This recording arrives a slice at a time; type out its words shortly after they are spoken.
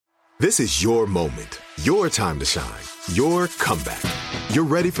This is your moment, your time to shine, your comeback. You're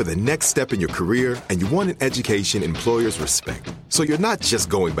ready for the next step in your career, and you want an education employers respect. So you're not just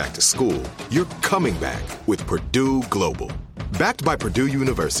going back to school, you're coming back with Purdue Global. Backed by Purdue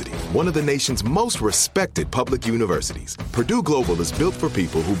University, one of the nation's most respected public universities, Purdue Global is built for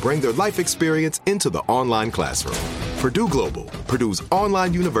people who bring their life experience into the online classroom. Purdue Global, Purdue's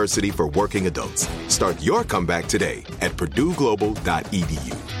online university for working adults. Start your comeback today at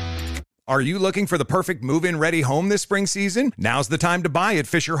purdueglobal.edu. Are you looking for the perfect move-in ready home this spring season? Now's the time to buy at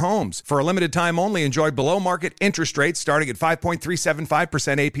Fisher Homes. For a limited time only, enjoy below-market interest rates starting at 5.375%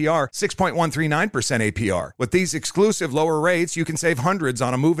 APR, 6.139% APR. With these exclusive lower rates, you can save hundreds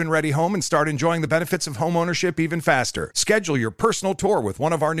on a move-in ready home and start enjoying the benefits of homeownership even faster. Schedule your personal tour with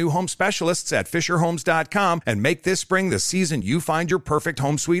one of our new home specialists at FisherHomes.com and make this spring the season you find your perfect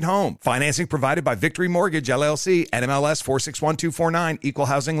home sweet home. Financing provided by Victory Mortgage, LLC, NMLS 461249, Equal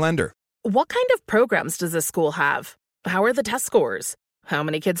Housing Lender. What kind of programs does this school have? How are the test scores? How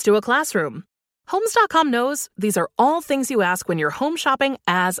many kids do a classroom? Homes.com knows these are all things you ask when you're home shopping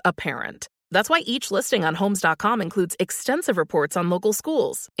as a parent. That's why each listing on Homes.com includes extensive reports on local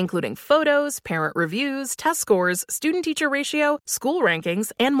schools, including photos, parent reviews, test scores, student-teacher ratio, school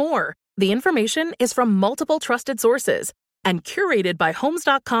rankings, and more. The information is from multiple trusted sources and curated by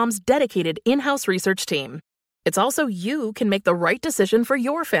Homes.com's dedicated in-house research team. It's also you can make the right decision for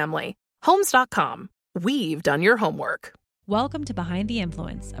your family. Homes.com. We've done your homework. Welcome to Behind the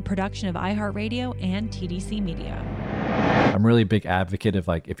Influence, a production of iHeartRadio and TDC Media. I'm really a big advocate of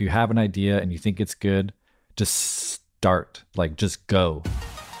if you have an idea and you think it's good, just start, just go.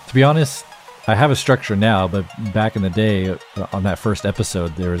 To be honest, I have a structure now, but back in the day on that first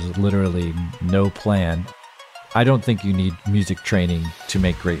episode, there was literally no plan. I don't think you need music training to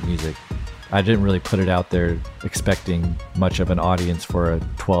make great music. I didn't really put it out there expecting much of an audience for a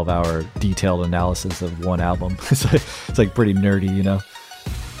 12-hour detailed analysis of one album. It's pretty nerdy, you know?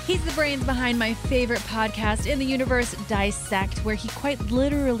 He's the brains behind my favorite podcast in the universe, Dissect, where he quite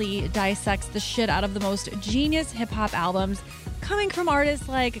literally dissects the shit out of the most genius hip-hop albums coming from artists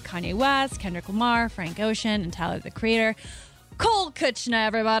like Kanye West, Kendrick Lamar, Frank Ocean, and Tyler, the Creator. Cole Kuchna,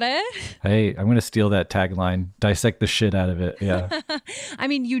 everybody. Hey, I'm going to steal that tagline. Dissect the shit out of it. Yeah. I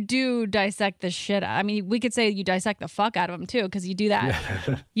mean, you do dissect the shit. I mean, we could say you dissect the fuck out of them too, because you do that.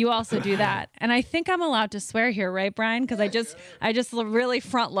 Yeah. You also do that. And I think I'm allowed to swear here, right, Brian? Because I just really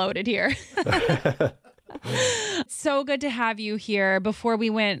front loaded here. So good to have you here. Before we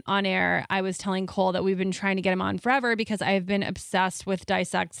went on air, I was telling Cole that we've been trying to get him on forever because I've been obsessed with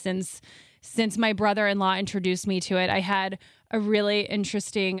Dissect since my brother-in-law introduced me to it. I had a really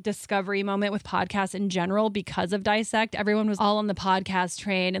interesting discovery moment with podcasts in general because of Dissect. Everyone was all on the podcast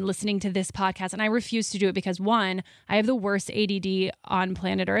train and listening to this podcast, and I refused to do it because, one, I have the worst ADD on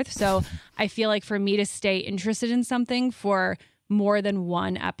planet Earth. So I feel like for me to stay interested in something for more than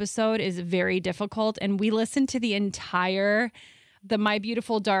one episode is very difficult. And we listened to the My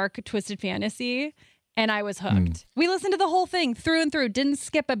Beautiful Dark Twisted Fantasy, and I was hooked. We listened to the whole thing through and through, didn't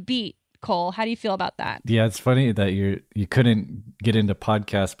skip a beat. Cole, how do you feel about that? Yeah, it's funny that you couldn't get into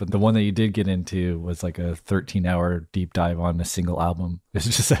podcasts, but the one that you did get into was like a 13-hour deep dive on a single album. It's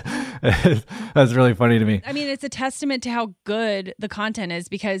just that's really funny to me. I mean, it's a testament to how good the content is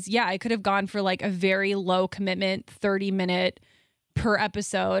because, yeah, I could have gone for like a very low commitment 30-minute per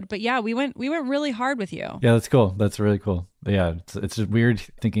episode, but yeah, we went really hard with you. Yeah, that's cool. That's really cool. Yeah, it's just weird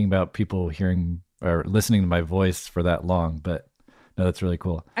thinking about people hearing or listening to my voice for that long, but no, that's really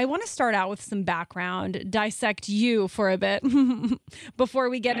cool. I want to start out with some background, dissect you for a bit before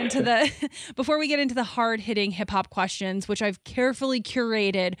we get into the hard-hitting hip-hop questions, which I've carefully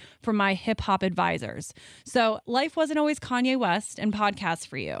curated for my hip-hop advisors. So life wasn't always Kanye West and podcasts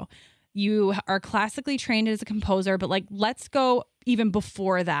for you. You are classically trained as a composer, but let's go even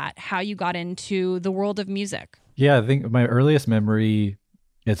before that, how you got into the world of music. Yeah, I think my earliest memory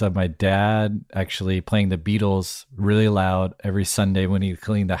is of my dad actually playing the Beatles really loud every Sunday when he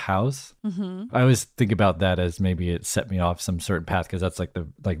cleaned the house. Mm-hmm. I always think about that as maybe it set me off some certain path because that's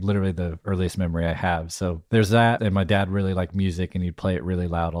literally the earliest memory I have. So there's that, and my dad really liked music and he'd play it really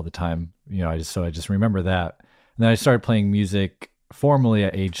loud all the time. You know, I just remember that. And then I started playing music formally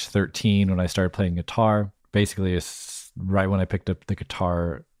at age 13 when I started playing guitar. Basically, right when I picked up the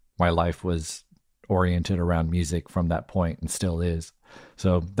guitar, my life was oriented around music from that point and still is.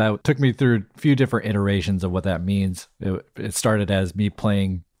 So that took me through a few different iterations of what that means. It started as me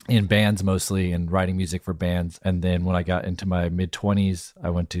playing in bands mostly and writing music for bands. And then when I got into my mid-20s, I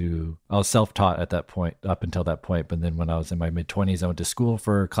was self-taught at that point, up until that point. But then when I was in my mid-20s, I went to school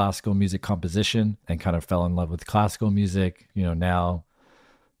for classical music composition and kind of fell in love with classical music. You know, now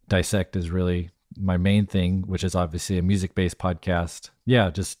Dissect is really my main thing, which is obviously a music-based podcast. Yeah,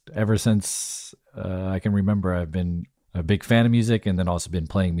 just ever since I can remember, I've been a big fan of music and then also been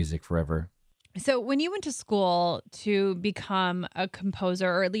playing music forever. So when you went to school to become a composer,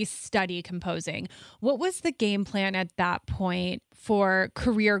 or at least study composing, what was the game plan at that point for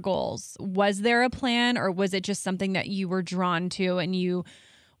career goals? Was there a plan, or was it just something that you were drawn to and you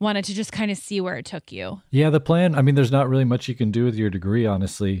wanted to just kind of see where it took you? Yeah, the plan, I mean, there's not really much you can do with your degree,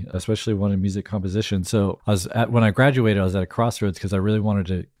 honestly, especially one in music composition. So when I graduated, I was at a crossroads because I really wanted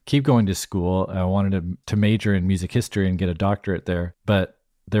to keep going to school. I wanted to major in music history and get a doctorate there. But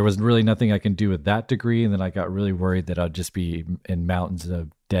there was really nothing I can do with that degree. And then I got really worried that I'd just be in mountains of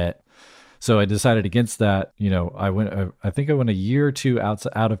debt. So I decided against that. I think I went a year or two out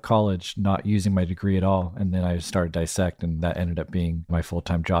of college, not using my degree at all. And then I started Dissect, and that ended up being my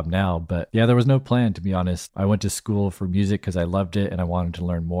full-time job now. But yeah, there was no plan, to be honest. I went to school for music because I loved it and I wanted to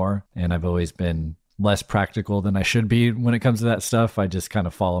learn more. And I've always been less practical than I should be when it comes to that stuff. I just kind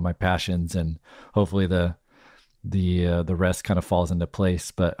of follow my passions, and hopefully the rest kind of falls into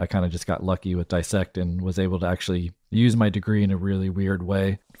place. But I kind of just got lucky with Dissect and was able to actually use my degree in a really weird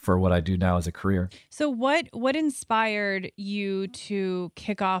way for what I do now as a career. So what inspired you to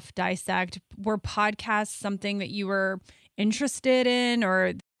kick off Dissect? Were podcasts something that you were interested in,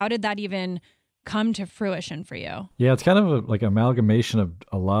 or how did that even come to fruition for you? Yeah, it's kind of like amalgamation of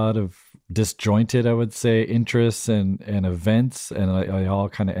a lot of disjointed, I would say, interests and events, and I all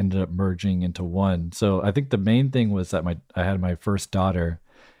kind of ended up merging into one. So I think the main thing was that I had my first daughter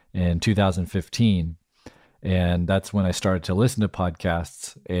in 2015, and that's when I started to listen to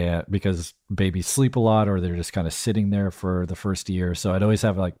podcasts, and because babies sleep a lot or they're just kind of sitting there for the first year. So I'd always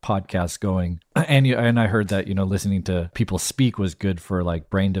have like podcasts going, and I heard that listening to people speak was good for like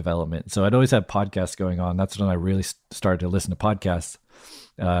brain development. So I'd always have podcasts going on. That's when I really started to listen to podcasts.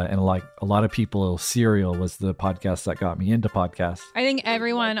 And like a lot of people, Serial was the podcast that got me into podcasts. I think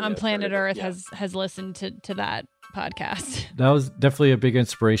everyone on planet Earth has listened to that podcast. That was definitely a big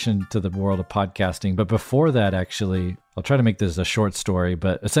inspiration to the world of podcasting. But before that, actually, I'll try to make this a short story,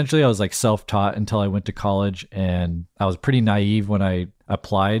 but essentially I was like self-taught until I went to college, and I was pretty naive when I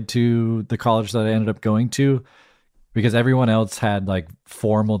applied to the college that I ended up going to, because everyone else had like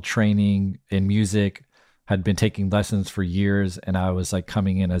formal training in music, had been taking lessons for years, and I was like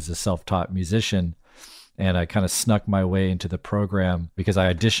coming in as a self-taught musician. And I kind of snuck my way into the program because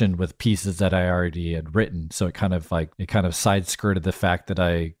I auditioned with pieces that I already had written. So it kind of side skirted the fact that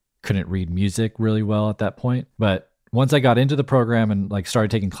I couldn't read music really well at that point. But once I got into the program and like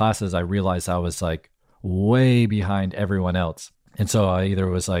started taking classes, I realized I was like way behind everyone else. And so I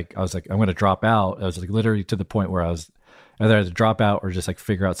was like, I'm going to drop out. I was like literally to the point where I was either had to drop out or just like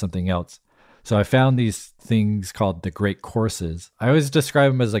figure out something else. So I found these things called the Great Courses. I always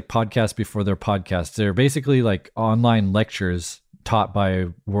describe them as like podcasts before they're podcasts. They're basically like online lectures taught by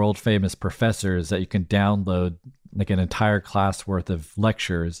world famous professors that you can download like an entire class worth of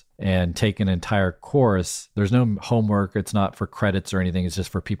lectures and take an entire course. There's no homework. It's not for credits or anything. It's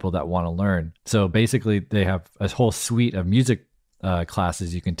just for people that want to learn. So basically they have a whole suite of music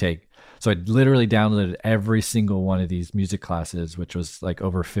classes you can take. So I literally downloaded every single one of these music classes, which was like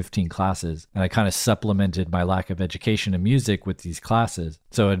over 15 classes. And I kind of supplemented my lack of education in music with these classes.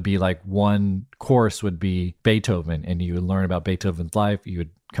 So it'd be like one course would be Beethoven, and you would learn about Beethoven's life. You would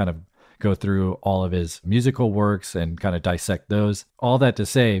kind of go through all of his musical works and kind of dissect those. All that to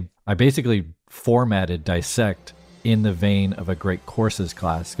say, I basically formatted Dissect in the vein of a Great Courses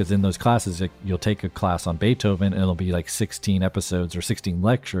class, because in those classes, you'll take a class on Beethoven and it'll be like 16 episodes or 16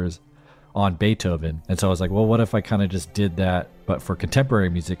 lectures on Beethoven. And so I was like, well, what if I kind of just did that, but for contemporary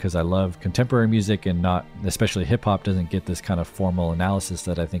music, because I love contemporary music, and not, especially hip hop doesn't get this kind of formal analysis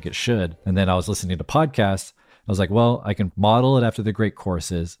that I think it should. And then I was listening to podcasts. I was like, well, I can model it after the Great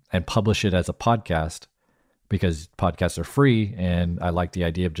Courses and publish it as a podcast, because podcasts are free. And I like the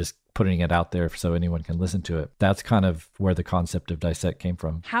idea of just putting it out there so anyone can listen to it. That's kind of where the concept of Dissect came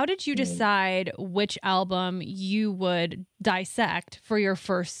from. How did you decide which album you would dissect for your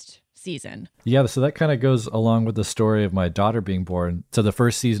first season? Yeah, so that kind of goes along with the story of my daughter being born. So the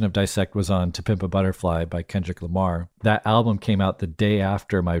first season of Dissect was on To Pimp a Butterfly by Kendrick Lamar. That album came out the day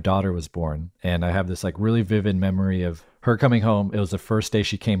after my daughter was born. And I have this like really vivid memory of her coming home. It was the first day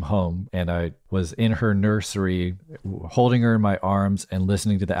she came home, and I was in her nursery holding her in my arms and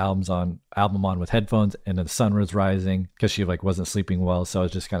listening to the album on with headphones, and the sun was rising because she like wasn't sleeping well. So I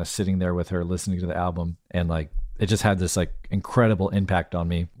was just kind of sitting there with her listening to the album, and like it just had this like incredible impact on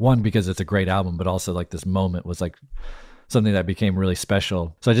me. One, because it's a great album, but also like this moment was like something that became really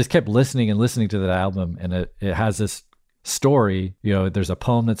special. So I just kept listening and listening to that album, and it has this story, there's a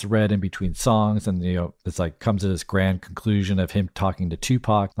poem that's read in between songs, and it's like comes to this grand conclusion of him talking to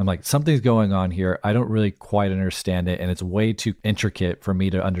Tupac. I'm like, something's going on here. I don't really quite understand it, and it's way too intricate for me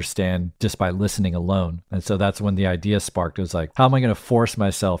to understand just by listening alone. And so that's when the idea sparked. It was like, how am I going to force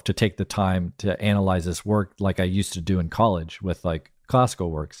myself to take the time to analyze this work like I used to do in college with like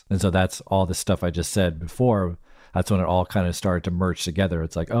classical works? And so that's all the stuff I just said before. That's when it all kind of started to merge together.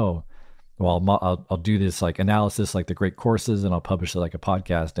 It's like, oh, well, I'll do this like analysis, like the great courses, and I'll publish it like a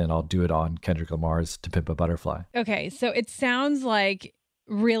podcast, and I'll do it on Kendrick Lamar's To Pimp a Butterfly. Okay, so it sounds like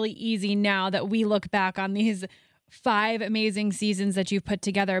really easy now that we look back on these 5 amazing seasons that you've put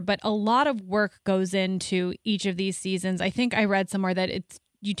together, but a lot of work goes into each of these seasons. I think I read somewhere that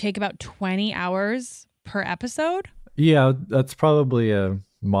you take about 20 hours per episode. Yeah, that's probably a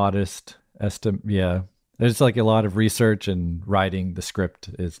modest estimate. Yeah. There's like a lot of research, and writing the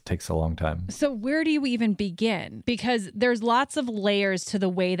script takes a long time. So where do you even begin? Because there's lots of layers to the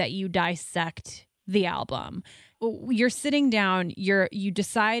way that you dissect the album. You're sitting down, you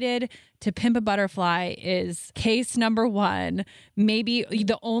decided To Pimp a Butterfly is case number 1, maybe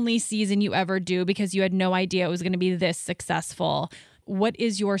the only season you ever do because you had no idea it was going to be this successful. What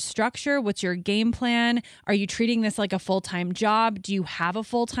is your structure? What's your game plan? Are you treating this like a full-time job? Do you have a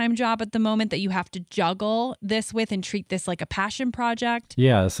full-time job at the moment that you have to juggle this with and treat this like a passion project?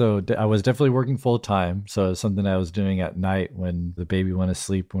 Yeah, so I was definitely working full-time. So it's something I was doing at night when the baby went to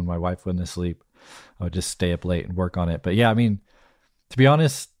sleep, when my wife went to sleep. I would just stay up late and work on it. But yeah, I mean, to be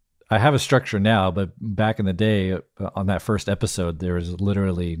honest, I have a structure now, but back in the day on that first episode, there was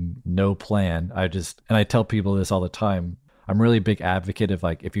literally no plan. and I tell people this all the time. I'm really a big advocate of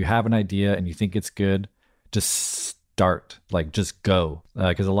like, if you have an idea and you think it's good, just start, like just go.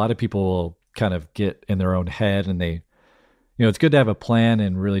 Because a lot of people will kind of get in their own head, and they, it's good to have a plan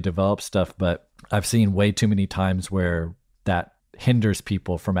and really develop stuff. But I've seen way too many times where that hinders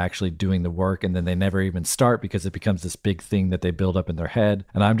people from actually doing the work, and then they never even start because it becomes this big thing that they build up in their head.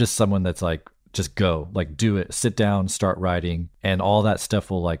 And I'm just someone that's like, just go, like do it, sit down, start writing, and all that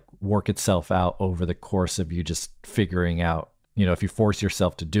stuff will like work itself out over the course of you just figuring out, if you force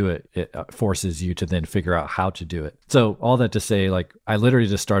yourself to do it, it forces you to then figure out how to do it. So all that to say, like, I literally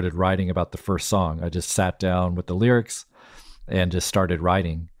just started writing about the first song. I just sat down with the lyrics and just started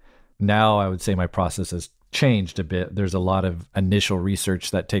writing. Now I would say my process has changed a bit. There's a lot of initial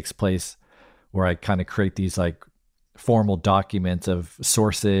research that takes place where I kind of create these like formal documents of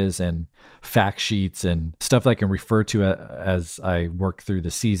sources and fact sheets and stuff that I can refer to as I work through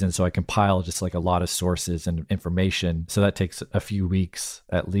the season. So I compile just like a lot of sources and information. So that takes a few weeks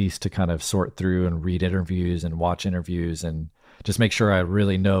at least to kind of sort through and read interviews and watch interviews and just make sure I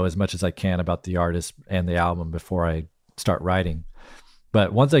really know as much as I can about the artist and the album before I start writing.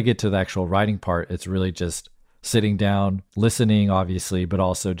 But once I get to the actual writing part, it's really just sitting down, listening, obviously, but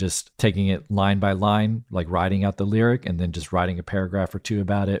also just taking it line by line, like writing out the lyric and then just writing a paragraph or 2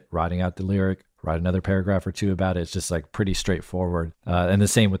 about it, writing out the lyric, write another paragraph or 2 about it. It's just like pretty straightforward. And the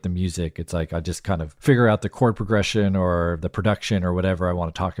same with the music. It's like I just kind of figure out the chord progression or the production or whatever I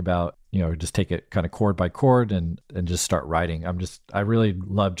want to talk about, just take it kind of chord by chord and just start writing. I really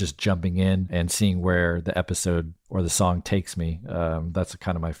love just jumping in and seeing where the episode or the song takes me. That's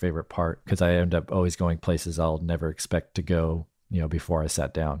kind of my favorite part because I end up always going places I'll never expect to go, before I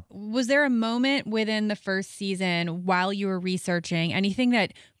sat down. Was there a moment within the first season while you were researching, anything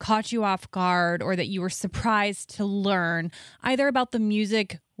that caught you off guard or that you were surprised to learn either about the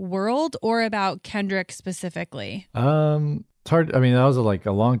music world or about Kendrick specifically? It's hard. I mean, that was like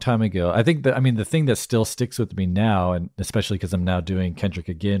a long time ago. I think that, the thing that still sticks with me now, and especially because I'm now doing Kendrick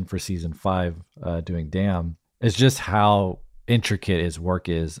again for season 5, doing Damn, is just how intricate his work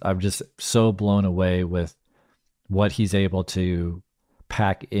is. I'm just so blown away with what he's able to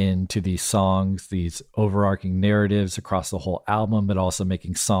pack into these songs, these overarching narratives across the whole album, but also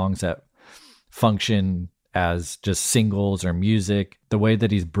making songs that function as just singles or music. The way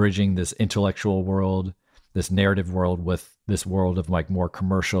that he's bridging this intellectual world, this narrative world with this world of like more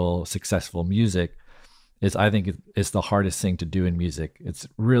commercial, successful music is, I think it's the hardest thing to do in music. It's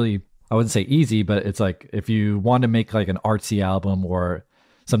really, I wouldn't say easy, but it's like if you want to make like an artsy album or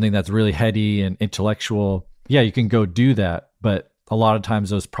something that's really heady and intellectual, yeah, you can go do that. But a lot of times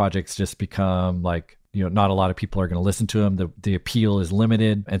those projects just become like, not a lot of people are going to listen to them. The appeal is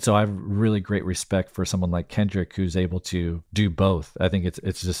limited. And so I have really great respect for someone like Kendrick who's able to do both. I think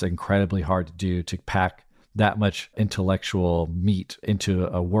it's just incredibly hard to do, to pack that much intellectual meat into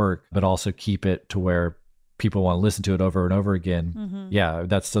a work, but also keep it to where people want to listen to it over and over again. Yeah,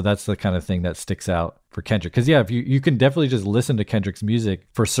 that's the kind of thing that sticks out for Kendrick. Because if you can definitely just listen to Kendrick's music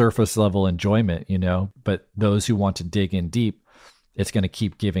for surface level enjoyment, but those who want to dig in deep, it's going to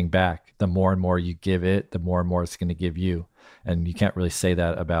keep giving back. The more and more you give it, the more and more it's going to give you. And you can't really say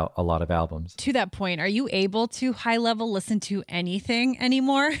that about a lot of albums. To that point, are you able to high level listen to anything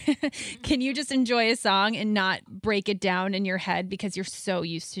anymore? Can you just enjoy a song and not break it down in your head because you're so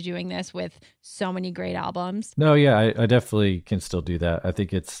used to doing this with so many great albums? No, yeah, I definitely can still do that. I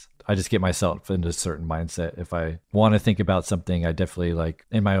think I just get myself into a certain mindset. If I want to think about something, I definitely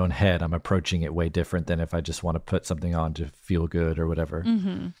in my own head, I'm approaching it way different than if I just want to put something on to feel good or whatever.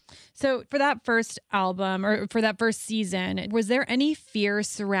 So for that first album or for that first season, was there any fear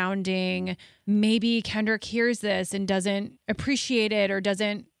surrounding maybe Kendrick hears this and doesn't appreciate it or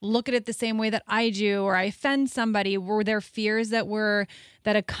doesn't look at it the same way that I do, or I offend somebody? Were there fears that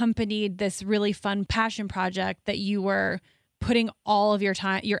accompanied this really fun passion project that you were putting all of your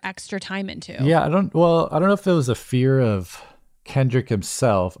extra time into? Yeah, I don't know if it was a fear of Kendrick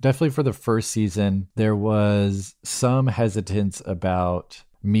himself. Definitely for the first season, there was some hesitance about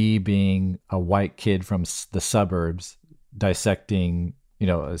me being a white kid from the suburbs dissecting,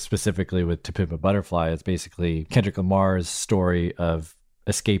 specifically with To Pimp a Butterfly. It's basically Kendrick Lamar's story of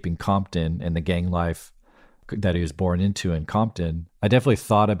escaping Compton and the gang life that he was born into in Compton. I definitely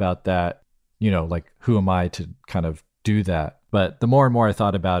thought about that, who am I to kind of do that? But the more and more I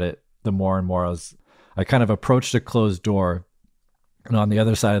thought about it, the more and more I kind of approached a closed door. And on the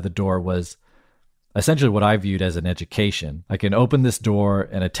other side of the door was essentially what I viewed as an education. I can open this door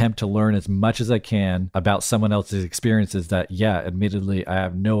and attempt to learn as much as I can about someone else's experiences that, admittedly, I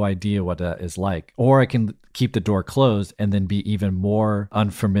have no idea what that is like. Or I can keep the door closed and then be even more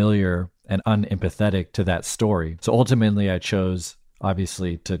unfamiliar and unempathetic to that story. So ultimately, I chose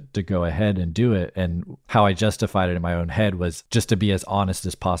obviously to go ahead and do it. And how I justified it in my own head was just to be as honest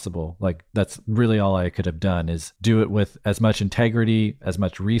as possible. That's really all I could have done, is do it with as much integrity, as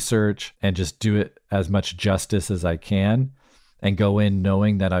much research, and just do it as much justice as I can, and go in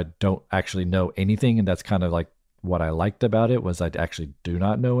knowing that I don't actually know anything. And that's kind of what I liked about it, was I actually do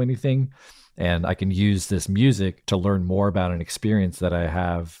not know anything. And I can use this music to learn more about an experience that I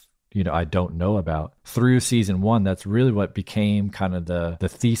have I don't know about. Through season 1, that's really what became kind of the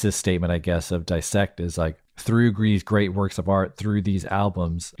thesis statement, I guess, of Dissect, is through these great works of art, through these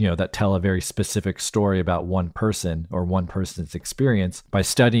albums, that tell a very specific story about one person or one person's experience. By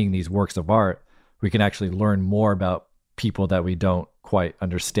studying these works of art, we can actually learn more about people that we don't quite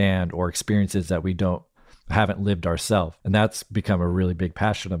understand, or experiences that we haven't lived ourselves. And that's become a really big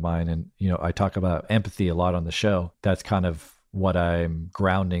passion of mine. And, I talk about empathy a lot on the show. That's kind of what I'm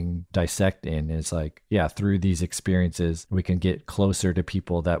grounding Dissect in, is through these experiences, we can get closer to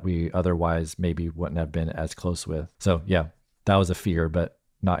people that we otherwise maybe wouldn't have been as close with. So that was a fear, but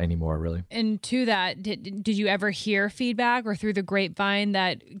not anymore, really. And to that, did you ever hear feedback or through the grapevine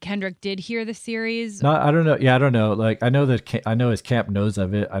that Kendrick did hear the series? No, I don't know. Yeah, I don't know. I know his camp knows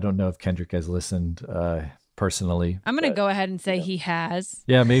of it. I don't know if Kendrick has listened personally. I'm going to go ahead and say he has.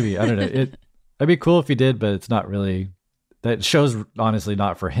 Yeah, maybe. I don't know. It'd be cool if he did, but it's not really. That show's honestly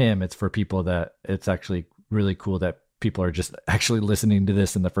not for him. It's for people that it's actually really cool that people are just actually listening to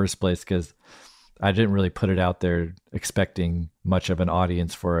this in the first place, because I didn't really put it out there expecting much of an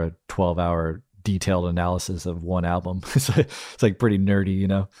audience for a 12-hour detailed analysis of one album. It's pretty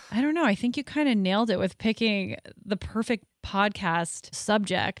nerdy, I don't know. I think you kind of nailed it with picking the perfect podcast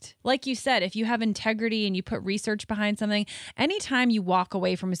subject. Like you said, if you have integrity and you put research behind something, anytime you walk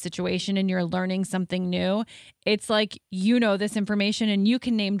away from a situation and you're learning something new, it's this information and you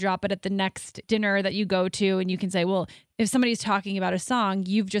can name drop it at the next dinner that you go to, and you can say, well, if somebody's talking about a song,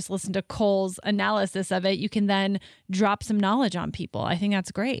 you've just listened to Cole's analysis of it, you can then drop some knowledge on people. I think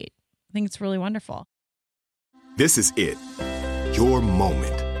that's great. I think it's really wonderful. This is it. Your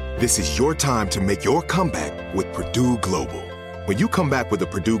moment. This is your time to make your comeback with Purdue Global. When you come back with a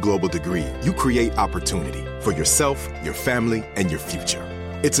Purdue Global degree, you create opportunity for yourself, your family, and your future.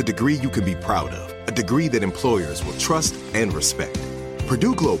 It's a degree you can be proud of, a degree that employers will trust and respect.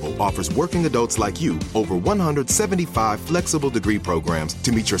 Purdue Global offers working adults like you over 175 flexible degree programs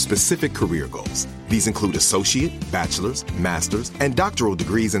to meet your specific career goals. These include associate, bachelor's, master's, and doctoral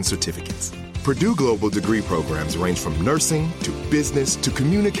degrees and certificates. Purdue Global degree programs range from nursing to business to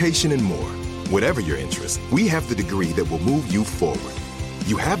communication and more. Whatever your interest, we have the degree that will move you forward.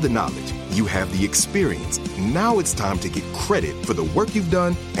 You have the knowledge, you have the experience. Now it's time to get credit for the work you've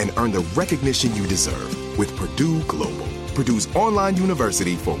done and earn the recognition you deserve with Purdue Global, Purdue's online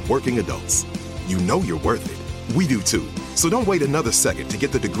university for working adults. You know you're worth it. We do too. So don't wait another second to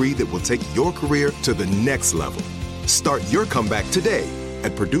get the degree that will take your career to the next level. Start your comeback today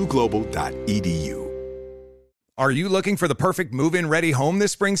at purdueglobal.edu. Are you looking for the perfect move-in ready home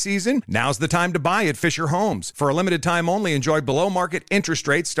this spring season? Now's the time to buy at Fisher Homes. For a limited time only, enjoy below-market interest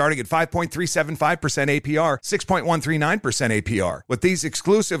rates starting at 5.375% APR, 6.139% APR. With these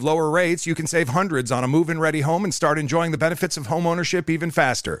exclusive lower rates, you can save hundreds on a move-in ready home and start enjoying the benefits of homeownership even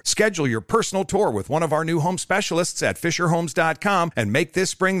faster. Schedule your personal tour with one of our new home specialists at FisherHomes.com and make this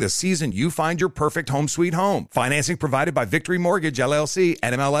spring the season you find your perfect home sweet home. Financing provided by Victory Mortgage, LLC,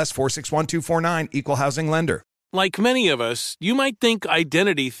 NMLS 461249, Equal Housing Lender. Like many of us, you might think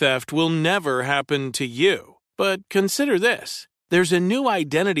identity theft will never happen to you. But consider this. There's a new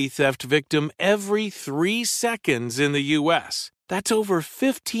identity theft victim every 3 seconds in the U.S. That's over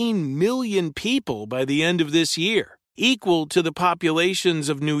 15 million people by the end of this year, equal to the populations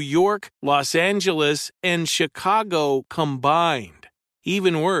of New York, Los Angeles, and Chicago combined.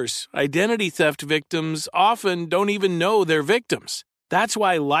 Even worse, identity theft victims often don't even know they're victims. That's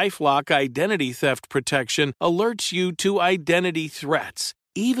why LifeLock Identity Theft Protection alerts you to identity threats,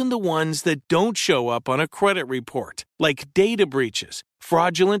 even the ones that don't show up on a credit report, like data breaches,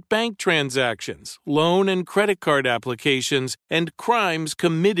 fraudulent bank transactions, loan and credit card applications, and crimes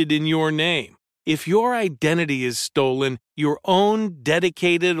committed in your name. If your identity is stolen, your own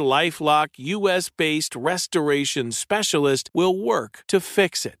dedicated LifeLock US-based restoration specialist will work to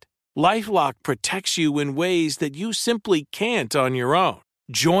fix it. LifeLock protects you in ways that you simply can't on your own.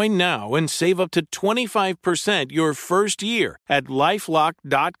 Join now and save up to 25% your first year at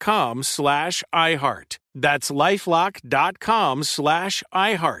LifeLock.com/iHeart. That's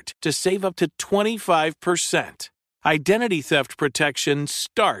LifeLock.com/iHeart to save up to 25%. Identity theft protection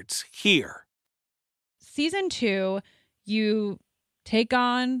starts here. Season 2, you take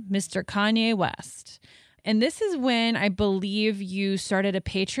on Mr. Kanye West. And this is when I believe you started a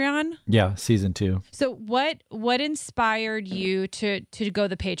Patreon. Yeah, season 2. So what inspired you to go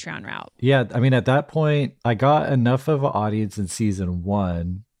the Patreon route? Yeah, I mean, at that point, I got enough of an audience in season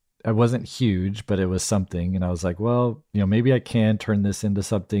 1. It wasn't huge, but it was something. And I was like, well, maybe I can turn this into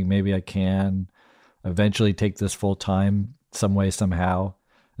something. Maybe I can eventually take this full time some way, somehow.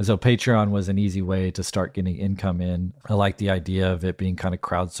 And so Patreon was an easy way to start getting income in. I like the idea of it being kind of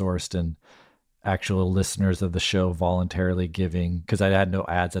crowdsourced and actual listeners of the show voluntarily giving, because I had no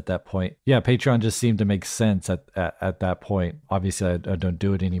ads at that point. Yeah, Patreon just seemed to make sense at that point. Obviously, I don't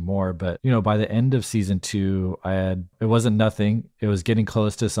do it anymore, but by the end of season 2, it wasn't nothing. It was getting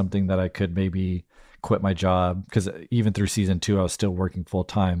close to something that I could maybe quit my job, because even through season 2, I was still working full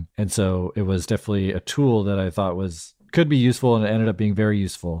time. And so it was definitely a tool that I thought could be useful, and it ended up being very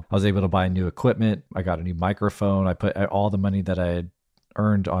useful. I was able to buy new equipment. I got a new microphone. I put all the money that I had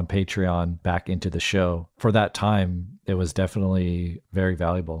earned on Patreon back into the show. For that time, it was definitely very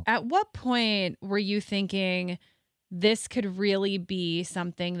valuable. At what point were you thinking this could really be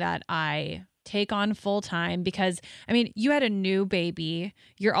something that I take on full time? Because I mean, you had a new baby,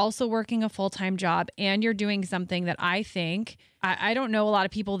 you're also working a full-time job, and you're doing something that I think, I don't know a lot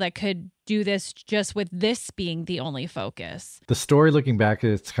of people that could do this just with this being the only focus. The story looking back,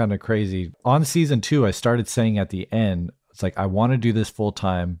 it's kind of crazy. On season 2, I started saying at the end, it's like, I want to do this full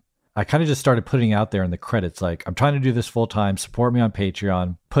time. I kind of just started putting out there in the credits, like, I'm trying to do this full time, support me on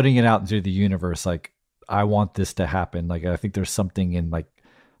Patreon, putting it out into the universe. Like, I want this to happen. Like, I think there's something in like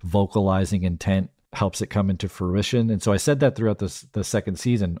vocalizing intent helps it come into fruition. And so I said that throughout the second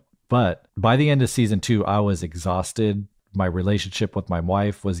season. But by the end of season 2, I was exhausted. My relationship with my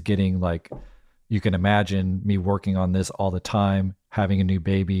wife was getting, like, you can imagine me working on this all the time, having a new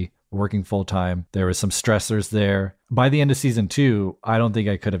baby, working full time. There was some stressors there. By the end of season 2, I don't think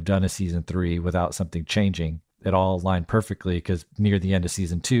I could have done a season 3 without something changing. It all aligned perfectly, because near the end of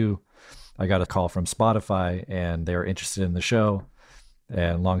season 2, I got a call from Spotify and they were interested in the show.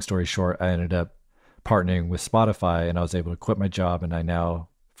 And long story short, I ended up partnering with Spotify, and I was able to quit my job. And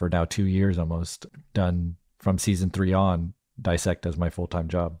for 2 years almost, done from season 3 on, Dissect as my full-time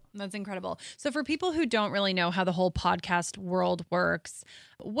job. That's incredible. So for people who don't really know how the whole podcast world works,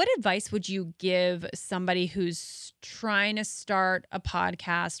 what advice would you give somebody who's trying to start a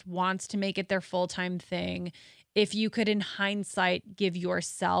podcast, wants to make it their full-time thing, if you could, in hindsight, give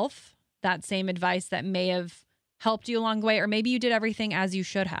yourself that same advice that may have helped you along the way, or maybe you did everything as you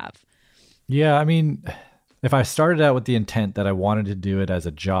should have? Yeah, I mean, if I started out with the intent that I wanted to do it as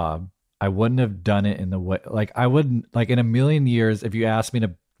a job, I wouldn't have done it in the way, like, I wouldn't, like, in a million years, if you asked me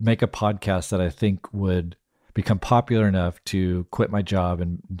to make a podcast that I think would become popular enough to quit my job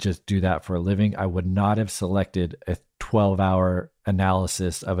and just do that for a living, I would not have selected a 12-hour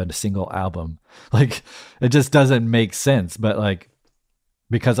analysis of a single album. Like, it just doesn't make sense. But like,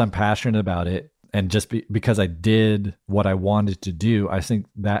 because I'm passionate about it, and just because I did what I wanted to do, I think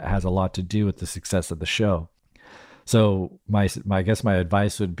that has a lot to do with the success of the show. So I guess my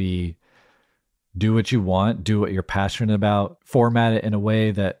advice would be, do what you want, do what you're passionate about, format it in a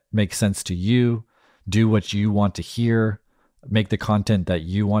way that makes sense to you, do what you want to hear, make the content that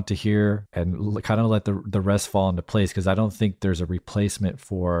you want to hear, and kind of let the rest fall into place. Because I don't think there's a replacement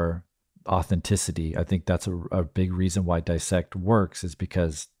for authenticity. I think that's a big reason why Dissect works, is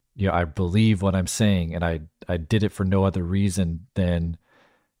because, you know, I believe what I'm saying, and I did it for no other reason than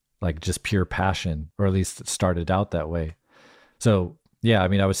like just pure passion, or at least it started out that way. So yeah, I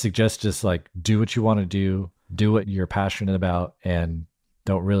mean, I would suggest just like do what you want to do what you're passionate about, and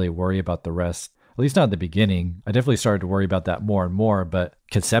don't really worry about the rest. At least not in the beginning. I definitely started to worry about that more and more, but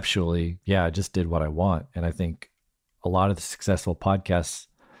conceptually, yeah, I just did what I want. And I think a lot of the successful podcasts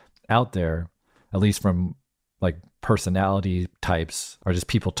out there, at least from like personality types, are just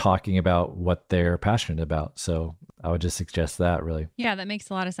people talking about what they're passionate about. So I would just suggest that, really. Yeah, that makes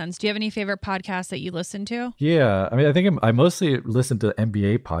a lot of sense. Do you have any favorite podcasts that you listen to? Yeah, I mean, I think I mostly listen to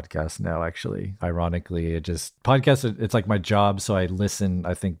NBA podcasts now, actually. Ironically, podcasts, it's like my job, so I listen,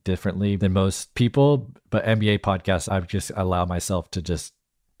 I think, differently than most people. But NBA podcasts, I've just allowed myself to just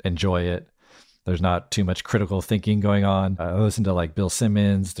enjoy it. There's not too much critical thinking going on. I listen to like Bill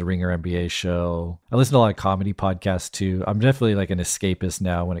Simmons, The Ringer NBA show. I listen to a lot of comedy podcasts too. I'm definitely like an escapist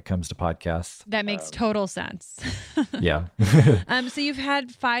now when it comes to podcasts. That makes total sense. Yeah. So you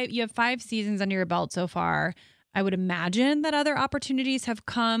have 5 seasons under your belt so far. I would imagine that other opportunities have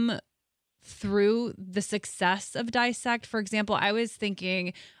come through the success of Dissect. For example, I was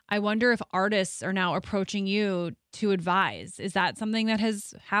thinking, I wonder if artists are now approaching you to advise. Is that something that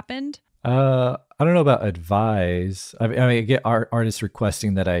has happened? I don't know about advise. I mean, I get artists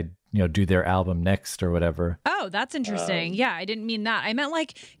requesting that I, do their album next or whatever. Oh, that's interesting. Yeah, I didn't mean that. I meant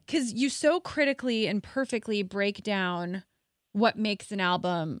like, because you so critically and perfectly break down what makes an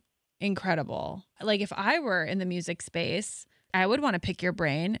album incredible. Like if I were in the music space, I would want to pick your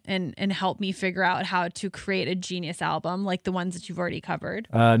brain and help me figure out how to create a genius album like the ones that you've already covered.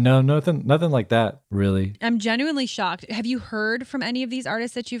 No, nothing like that, really. I'm genuinely shocked. Have you heard from any of these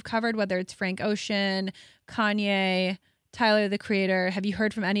artists that you've covered, whether it's Frank Ocean, Kanye, Tyler, the Creator? Have you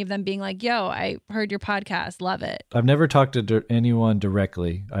heard from any of them being like, yo, I heard your podcast, love it? I've never talked to anyone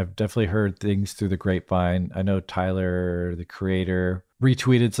directly. I've definitely heard things through the grapevine. I know Tyler, the Creator,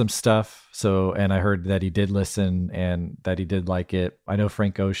 retweeted some stuff. And I heard that he did listen and that he did like it. I know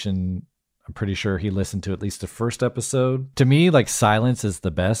Frank Ocean, I'm pretty sure he listened to at least the first episode. To me, like silence is the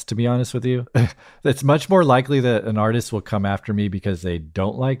best, to be honest with you. It's much more likely that an artist will come after me because they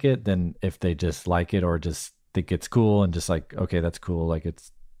don't like it than if they just like it or just think it's cool and just like, okay, that's cool. Like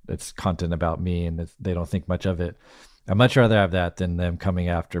it's content about me and they don't think much of it. I'd much rather have that than them coming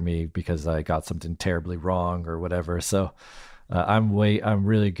after me because I got something terribly wrong or whatever. So I'm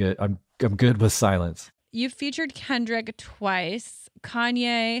really good. I'm good with silence. You've featured Kendrick twice,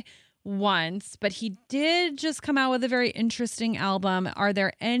 Kanye once, but he did just come out with a very interesting album. Are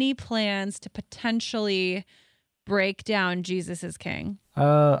there any plans to potentially break down Jesus is King?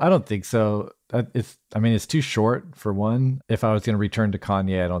 I don't think so. It's too short for one. If I was going to return to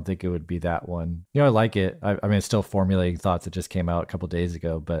Kanye, I don't think it would be that one. I like it. It's still formulating thoughts. It just came out a couple days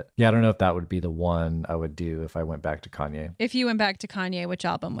ago, but yeah, I don't know if that would be the one I would do if I went back to Kanye. If you went back to Kanye, which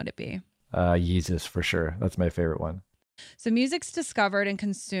album would it be? Yeezus for sure. That's my favorite one. So music's discovered and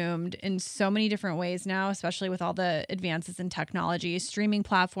consumed in so many different ways now, especially with all the advances in technology, streaming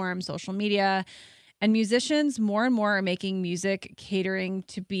platforms, social media. And musicians more and more are making music catering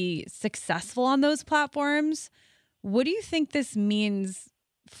to be successful on those platforms. What do you think this means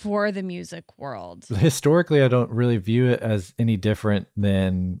for the music world? Historically, I don't really view it as any different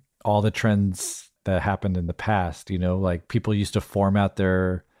than all the trends that happened in the past. Like people used to format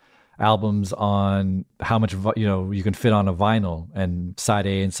their albums on how much, you can fit on a vinyl, and side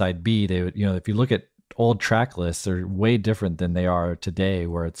A and side B, they would, if you look at old track lists, they're way different than they are today,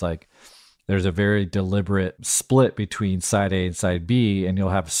 where it's like, there's a very deliberate split between side A and side B, and you'll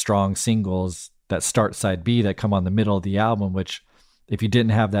have strong singles that start side B that come on the middle of the album, which if you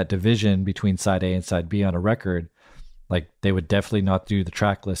didn't have that division between side A and side B on a record, like they would definitely not do the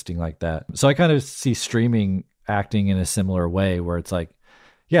track listing like that. So I kind of see streaming acting in a similar way where it's like,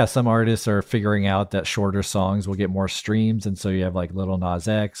 yeah, some artists are figuring out that shorter songs will get more streams. And so you have like Lil Nas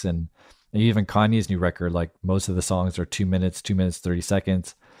X and even Kanye's new record, like most of the songs are 2 minutes, 30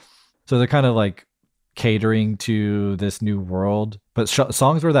 seconds. So they're kind of like catering to this new world. But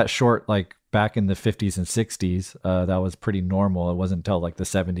songs were that short like back in the 50s and 60s, that was pretty normal. It wasn't until like the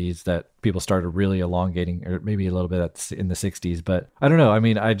 70s that people started really elongating, or maybe a little bit in the 60s. But I don't know. I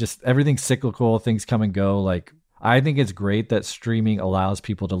mean, everything's cyclical, things come and go. Like, I think it's great that streaming allows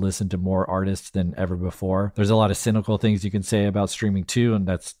people to listen to more artists than ever before. There's a lot of cynical things you can say about streaming too, and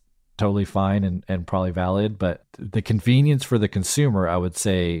that's totally fine and probably valid. But the convenience for the consumer, I would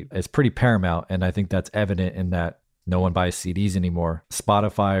say, is pretty paramount. And I think that's evident in that no one buys CDs anymore.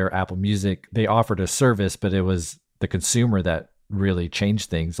 Spotify or Apple Music, they offered a service, but it was the consumer that really changed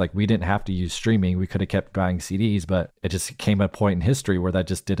things. Like, we didn't have to use streaming. We could have kept buying CDs, but it just came at a point in history where that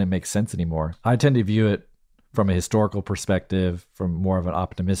just didn't make sense anymore. I tend to view it from a historical perspective, from more of an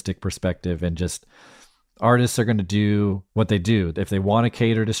optimistic perspective, and just artists are going to do what they do. If they want to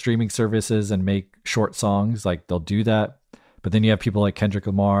cater to streaming services and make short songs, like, they'll do that. But then you have people like Kendrick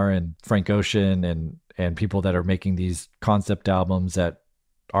Lamar and Frank Ocean and people that are making these concept albums that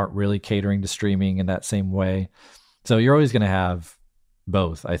aren't really catering to streaming in that same way. So you're always going to have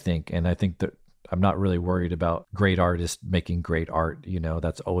both, I think. And I think that I'm not really worried about great artists making great art. You know,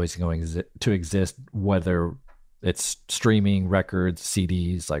 that's always going to exist, whether it's streaming, records,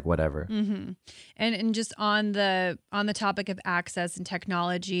 CDs, like whatever. Mm-hmm. And just on the topic of access and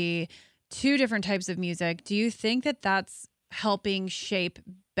technology to different types of music, do you think that that's helping shape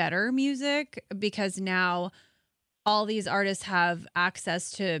better music? Because now all these artists have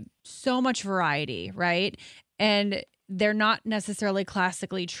access to so much variety, right? And they're not necessarily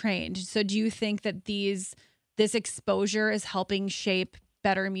classically trained. So do you think that this exposure is helping shape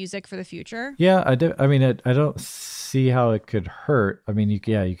better music for the future? Yeah, I do. I mean, I don't see how it could hurt. I mean, you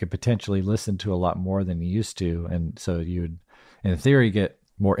could potentially listen to a lot more than you used to. And so you would, in theory, get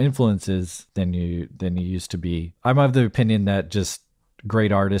more influences than you used to be. I'm of the opinion that just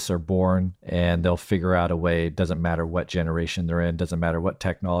great artists are born and they'll figure out a way. It doesn't matter what generation they're in, doesn't matter what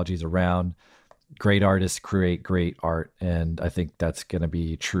technology's around. Great artists create great art. And I think that's going to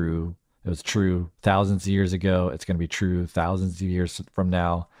be true. It was true thousands of years ago. It's going to be true thousands of years from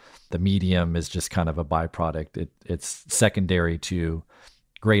now. The medium is just kind of a byproduct. It's secondary to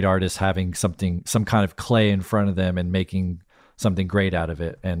great artists having some kind of clay in front of them and making something great out of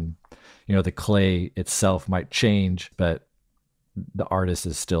it. And, you know, the clay itself might change, but the artist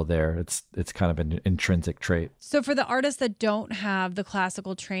is still there. It's kind of an intrinsic trait. So for the artists that don't have the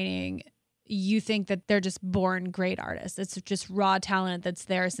classical training, you think that they're just born great artists. It's just raw talent that's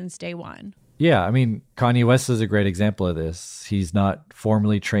there since day one. Yeah, I mean, Kanye West is a great example of this. He's not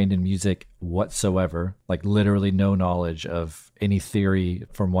formally trained in music whatsoever, like literally no knowledge of any theory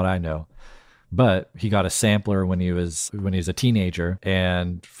from what I know. But he got a sampler when he was a teenager,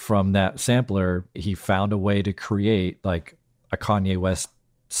 and from that sampler, he found a way to create like a Kanye West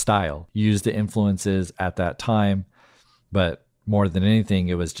style, use the influences at that time, but more than anything,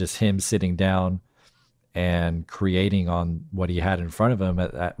 it was just him sitting down and creating on what he had in front of him,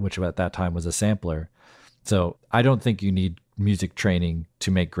 which at that time was a sampler. So I don't think you need music training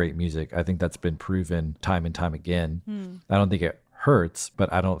to make great music. I think that's been proven time and time again. I don't think it hurts,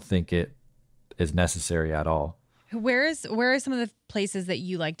 but I don't think it is necessary at all. Where are some of the places that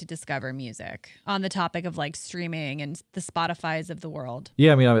you like to discover music on the topic of like streaming and the Spotifys of the world?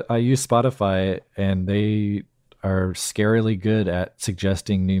 Yeah, I mean, I use Spotify, and they are scarily good at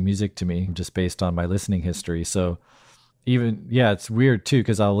suggesting new music to me just based on my listening history. So it's weird too,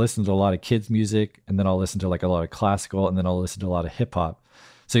 because I'll listen to a lot of kids music, and then I'll listen to like a lot of classical, and then I'll listen to a lot of hip hop.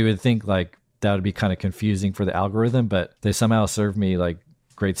 So you would think like that would be kind of confusing for the algorithm, but they somehow serve me like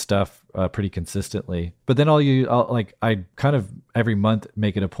great stuff pretty consistently. But then I kind of every month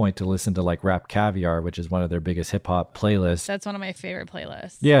make it a point to listen to like Rap Caviar, which is one of their biggest hip hop playlists. That's one of my favorite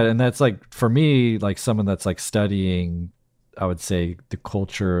playlists. Yeah, and that's like, for me, like someone that's like studying, I would say, the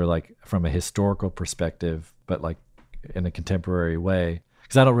culture like from a historical perspective, but like in a contemporary way,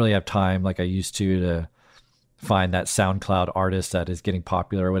 because I don't really have time like I used to find that SoundCloud artist that is getting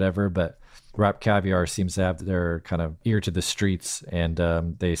popular or whatever. But Rap Caviar seems to have their kind of ear to the streets, and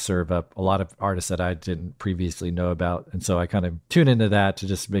they serve up a lot of artists that I didn't previously know about. And so I kind of tune into that to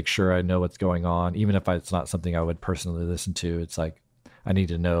just make sure I know what's going on. Even if it's not something I would personally listen to, it's like I need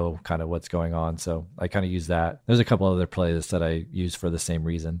to know kind of what's going on. So I kind of use that. There's a couple other playlists that I use for the same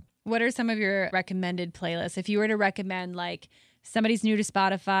reason. What are some of your recommended playlists? If you were to recommend, like, somebody's new to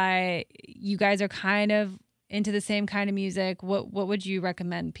Spotify, you guys are kind of into the same kind of music, what would you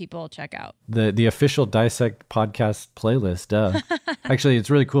recommend people check out? The official Dissect podcast playlist. Actually, it's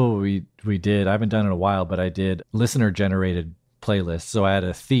really cool. We did, I haven't done it in a while, but I did listener generated playlists. So I had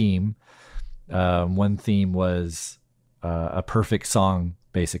a theme. One theme was a perfect song,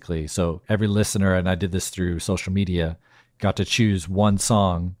 basically. So every listener, and I did this through social media, got to choose one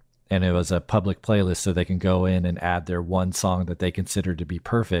song and it was a public playlist so they can go in and add their one song that they consider to be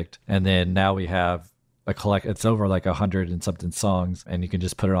perfect. And then now we have it's over like 100 and something songs, and you can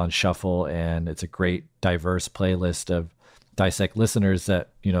just put it on shuffle, and it's a great diverse playlist of Dissect listeners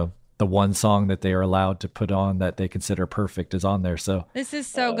that, you know, the one song that they are allowed to put on that they consider perfect is on there. So this is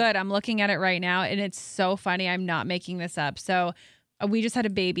so good. I'm looking at it right now, and it's so funny. I'm not making this up. So we just had a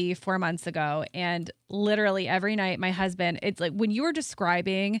baby 4 months ago, and literally every night my husband, it's like when you were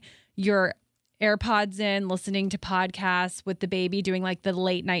describing your AirPods in, listening to podcasts with the baby, doing like the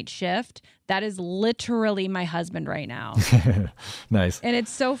late night shift, that is literally my husband right now. Nice. And it's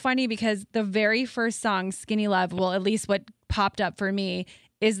so funny because the very first song, Skinny Love, well, at least what popped up for me,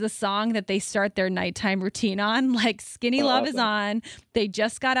 is the song that they start their nighttime routine on. Like Skinny Love is on. They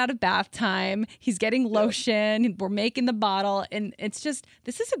just got out of bath time. He's getting lotion. We're making the bottle. And it's just,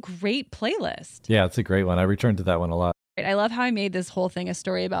 this is a great playlist. Yeah, it's a great one. I return to that one a lot. I love how I made this whole thing a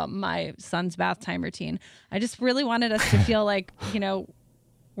story about my son's bath time routine. I just really wanted us to feel like, you know,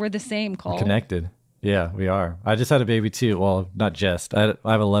 we're the same, Cole. Connected. Yeah, we are. I just had a baby too. Well, not just. I have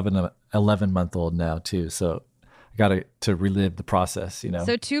 11-month-old now too. So I got to relive the process, you know.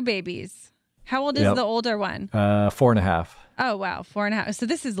 So 2 babies. How old is the older one? 4.5. Oh, wow. 4.5. So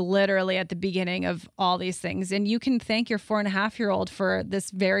this is literally at the beginning of all these things. And you can thank your 4.5-year-old for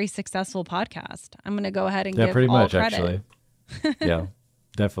this very successful podcast. I'm going to go ahead and give pretty all much, credit. Actually. Yeah,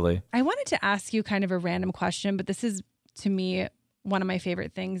 definitely. I wanted to ask you kind of a random question, but this is, to me, one of my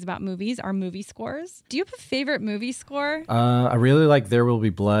favorite things about movies are movie scores. Do you have a favorite movie score? I really like There Will Be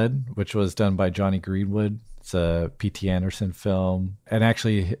Blood, which was done by Johnny Greenwood. It's a P.T. Anderson film. And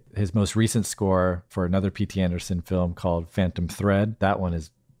actually, his most recent score for another P.T. Anderson film called Phantom Thread, that one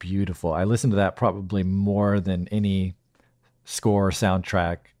is beautiful. I listen to that probably more than any score or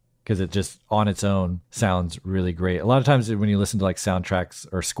soundtrack because it just on its own sounds really great. A lot of times when you listen to like soundtracks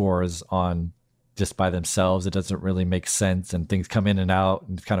or scores on just by themselves, it doesn't really make sense and things come in and out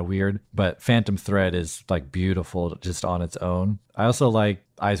and it's kind of weird. But Phantom Thread is like beautiful just on its own. I also like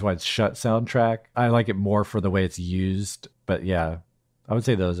Eyes Wide Shut soundtrack. I like it more for the way it's used. But yeah, I would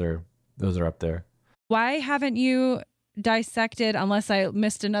say those are up there. Why haven't you dissected, unless I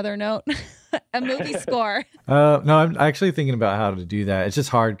missed another note, a movie score? No, I'm actually thinking about how to do that. It's just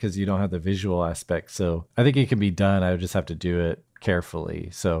hard because you don't have the visual aspect. So I think it can be done. I would just have to do it carefully.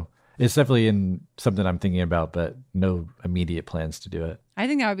 So it's definitely something I'm thinking about, but no immediate plans to do it. I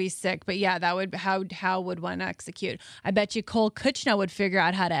think that would be sick. But yeah, that would how would one execute? I bet you Cole Kuchna would figure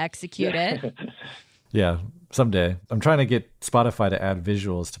out how to execute it. Yeah, someday. I'm trying to get Spotify to add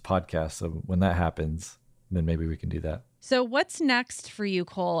visuals to podcasts. So when that happens, then maybe we can do that. So what's next for you,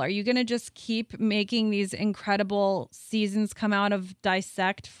 Cole? Are you going to just keep making these incredible seasons come out of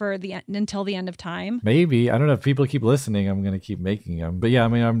Dissect for until the end of time? Maybe. I don't know if people keep listening. I'm going to keep making them. But yeah, I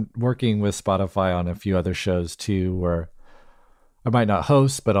mean, I'm working with Spotify on a few other shows too, where I might not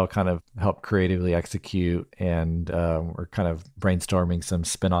host, but I'll kind of help creatively execute. And we're kind of brainstorming some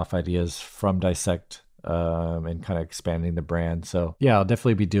spin-off ideas from Dissect and kind of expanding the brand. So yeah, I'll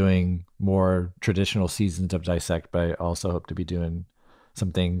definitely be doing more traditional seasons of Dissect, but I also hope to be doing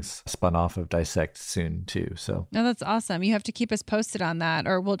some things spun off of Dissect soon too. So no, that's awesome. You have to keep us posted on that,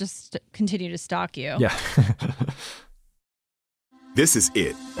 or we'll just continue to stalk you. Yeah. This is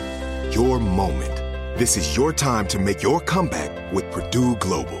it. Your moment. This is your time to make your comeback with Purdue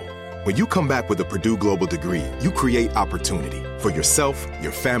Global. When you come back with a Purdue Global degree, you create opportunity for yourself,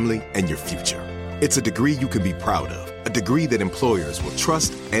 your family, and your future. It's a degree you can be proud of, a degree that employers will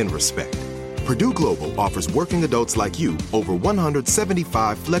trust and respect. Purdue Global offers working adults like you over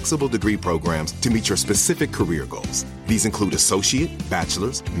 175 flexible degree programs to meet your specific career goals. These include associate,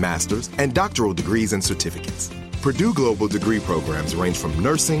 bachelor's, master's, and doctoral degrees and certificates. Purdue Global degree programs range from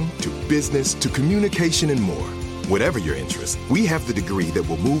nursing to business to communication and more. Whatever your interest, we have the degree that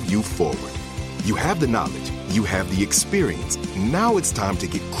will move you forward. You have the knowledge, you have the experience. Now it's time to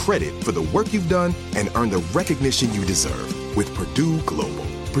get credit for the work you've done and earn the recognition you deserve with Purdue Global,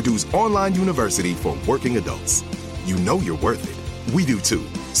 Purdue's online university for working adults. You know you're worth it. We do too.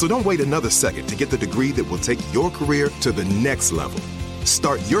 So don't wait another second to get the degree that will take your career to the next level.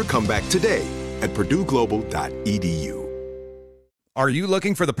 Start your comeback today at purdueglobal.edu. Are you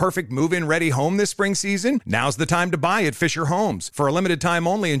looking for the perfect move-in ready home this spring season? Now's the time to buy at Fisher Homes. For a limited time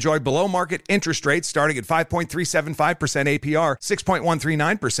only, enjoy below-market interest rates starting at 5.375% APR,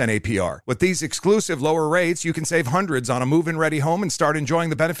 6.139% APR. With these exclusive lower rates, you can save hundreds on a move-in ready home and start enjoying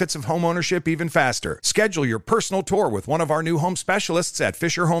the benefits of home ownership even faster. Schedule your personal tour with one of our new home specialists at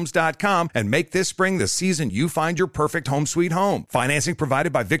FisherHomes.com and make this spring the season you find your perfect home sweet home. Financing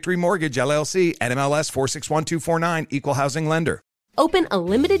provided by Victory Mortgage, LLC, NMLS 461249, Equal Housing Lender. Open a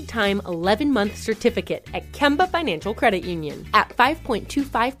limited-time 11-month certificate at Kemba Financial Credit Union. At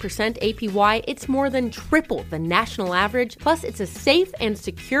 5.25% APY, it's more than triple the national average, plus it's a safe and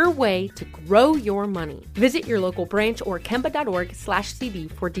secure way to grow your money. Visit your local branch or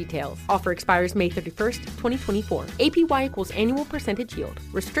kemba.org/cb for details. Offer expires May 31st, 2024. APY equals annual percentage yield.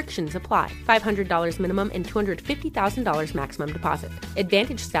 Restrictions apply. $500 minimum and $250,000 maximum deposit.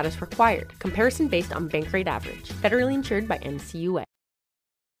 Advantage status required. Comparison based on bank rate average. Federally insured by NCUA.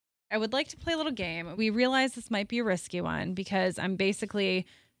 I would like to play a little game. We realize this might be a risky one because I'm basically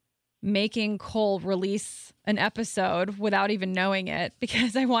making Cole release an episode without even knowing it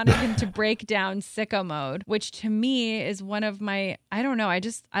because I wanted him to break down Sicko Mode, which to me is one of my, I don't know,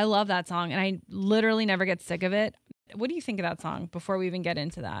 I love that song and I literally never get sick of it. What do you think of that song before we even get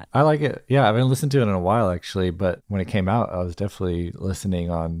into that? I like it. Yeah, I haven't listened to it in a while actually, but when it came out, I was definitely listening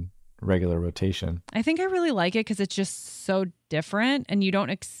on regular rotation. I think I really like it because it's just so different and you don't,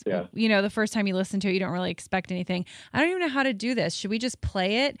 the first time you listen to it, you don't really expect anything. I don't even know how to do this. Should we just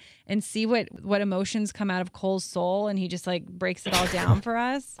play it and see what emotions come out of Cole's soul and he just like breaks it all down for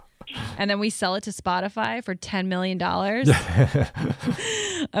us? And then we sell it to Spotify for $10 million.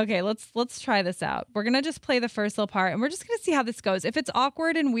 Okay, let's try this out. We're going to just play the first little part and we're just going to see how this goes. If it's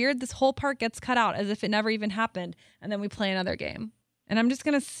awkward and weird, this whole part gets cut out as if it never even happened. And then we play another game. And I'm just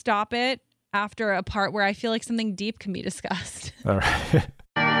going to stop it after a part where I feel like something deep can be discussed. All right.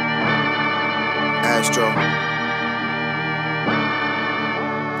 Astro.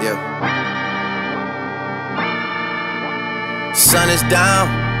 Yeah. Sun is down,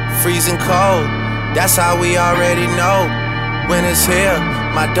 freezing cold. That's how we already know. Winter's here.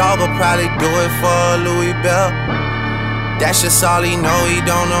 My dog will probably do it for Louis Bell. That's just all he know. He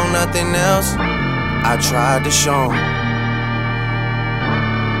don't know nothing else. I tried to show him.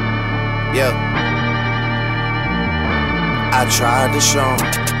 Yeah, I tried to show him.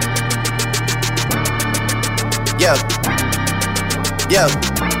 Yeah.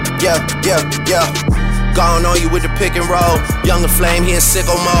 Gone on you with the pick and roll. Younger flame, he in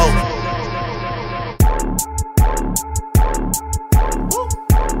sicko mode.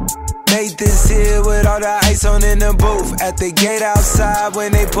 Nathan's here with all the ice on in the booth. At the gate outside,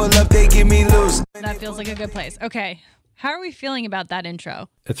 when they pull up, they give me loose. That feels like a good place. Okay. How are we feeling about that intro?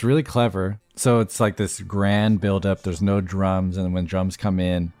 It's really clever. So it's like this grand buildup. There's no drums. And when drums come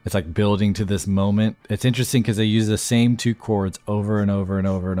in, it's like building to this moment. It's interesting because they use the same two chords over and over and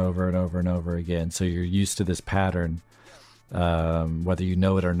over and over and over and over again. So you're used to this pattern. Whether you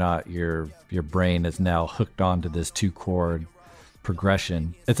know it or not, your brain is now hooked onto this two chord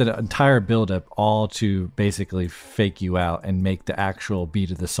progression. It's an entire buildup all to basically fake you out and make the actual beat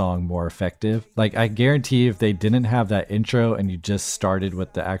of the song more effective. Like I guarantee if they didn't have that intro and you just started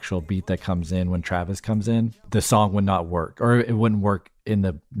with the actual beat that comes in when Travis comes in, the song would not work, or it wouldn't work in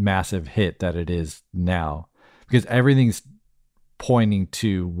the massive hit that it is now, because everything's pointing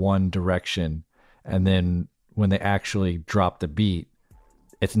to one direction. And then when they actually drop the beat,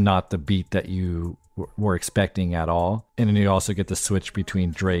 it's not the beat that you were expecting at all. And then you also get the switch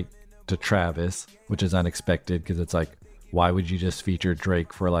between Drake to Travis, which is unexpected because it's like, why would you just feature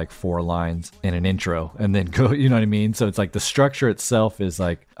Drake for like 4 lines in an intro and then go, you know what I mean? So it's like the structure itself is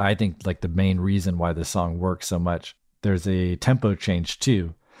like, I think like the main reason why the song works so much. There's a tempo change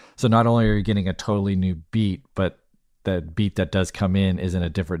too. So not only are you getting a totally new beat, but the beat that does come in is in a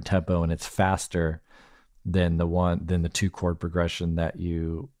different tempo and it's faster than the 2-chord progression that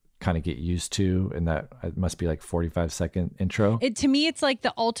you kind of get used to, and that it must be like 45-second intro. To me, it's like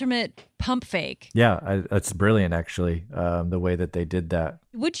the ultimate pump fake. Yeah, that's brilliant actually, the way that they did that.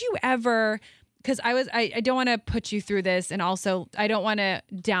 Would you ever, because I don't want to put you through this, and also I don't want to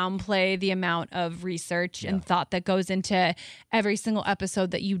downplay the amount of research and thought that goes into every single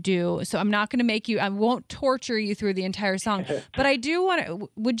episode that you do. So I'm not going to I won't torture you through the entire song, but I do want to,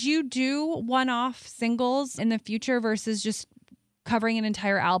 would you do one-off singles in the future versus just covering an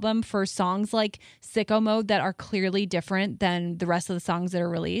entire album for songs like Sicko Mode that are clearly different than the rest of the songs that are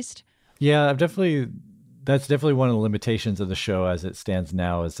released? Yeah, that's definitely one of the limitations of the show as it stands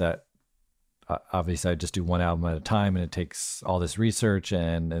now, is that obviously I just do one album at a time and it takes all this research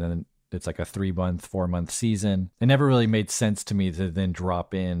and then it's like a 3-month, 4-month season. It never really made sense to me to then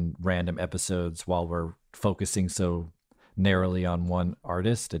drop in random episodes while we're focusing so narrowly on one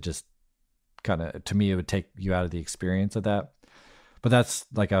artist. It just kind of, to me, it would take you out of the experience of that. But that's,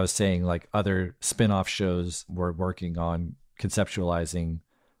 like I was saying, like other spin-off shows we're working on conceptualizing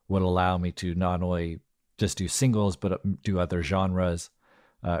would allow me to not only just do singles, but do other genres,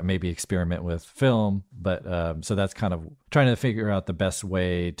 maybe experiment with film. But so that's kind of trying to figure out the best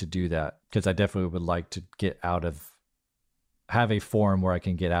way to do that, because I definitely would like to get out of have a form where I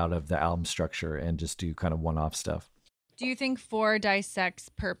can get out of the album structure and just do kind of one-off stuff. Do you think for Dissect's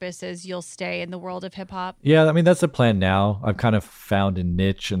purposes, you'll stay in the world of hip hop? Yeah, I mean, that's the plan now. I've kind of found a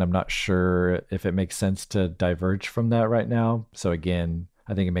niche and I'm not sure if it makes sense to diverge from that right now. So again,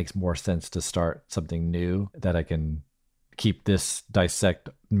 I think it makes more sense to start something new that I can keep this Dissect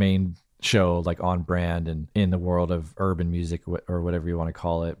main show like on brand and in the world of urban music or whatever you want to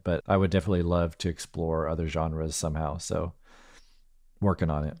call it. But I would definitely love to explore other genres somehow. So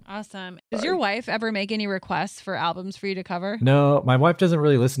working on it. Awesome. Does your wife ever make any requests for albums for you to cover? No, my wife doesn't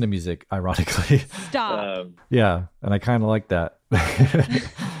really listen to music, ironically. Stop. Yeah, and I kind of like that.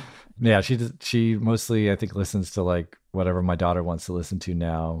 Yeah, she mostly, I think, listens to like whatever my daughter wants to listen to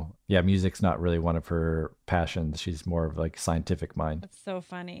now. Yeah, music's not really one of her passions. She's more of like scientific mind. That's so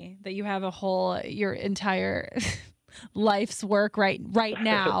funny that you have your entire life's work right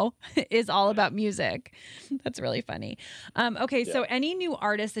now is all about music. That's really funny. Okay, so any new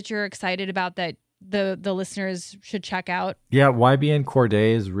artists that you're excited about that the listeners should check out? Yeah, YBN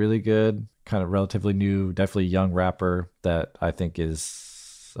Cordae is really good. Kind of relatively new, definitely young rapper that I think is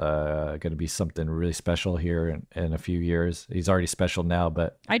going to be something really special here in a few years. He's already special now,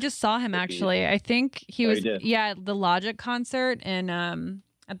 but I just saw him actually. I think he was the Logic concert in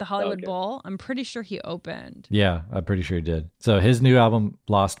at the Hollywood Bowl. I'm pretty sure he opened. Yeah, I'm pretty sure he did. So his new album,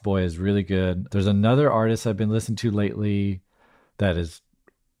 Lost Boy, is really good. There's another artist I've been listening to lately that is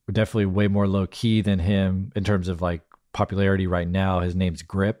definitely way more low key than him in terms of like popularity right now. His name's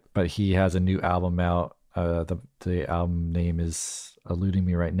Grip, but he has a new album out. The album name is eluding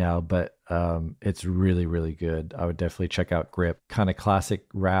me right now, but it's really, really good. I would definitely check out Grip. Kind of classic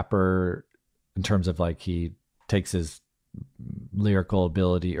rapper in terms of like he takes his lyrical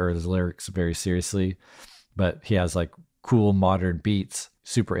ability or his lyrics very seriously, but he has like cool modern beats,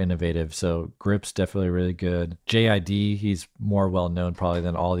 super innovative. So Grip's definitely really good. JID, he's more well known probably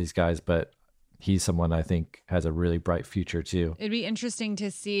than all these guys, but he's someone I think has a really bright future too. It'd be interesting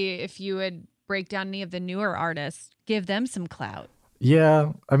to see if you would break down any of the newer artists, give them some clout.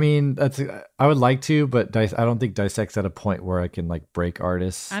 Yeah, I mean, I would like to, but I don't think Dissect's at a point where I can like break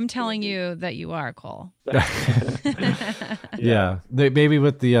artists. I'm telling you that you are, Cole. Yeah, maybe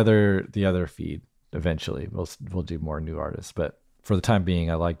with the other feed eventually we'll do more new artists, but for the time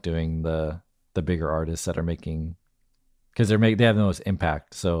being, I like doing the bigger artists that are making, because they have the most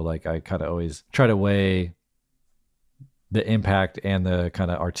impact. So like I kind of always try to weigh the impact and the kind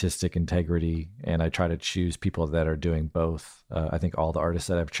of artistic integrity, and I try to choose people that are doing both. I think all the artists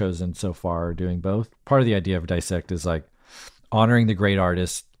that I've chosen so far are doing both. Part of the idea of Dissect is like honoring the great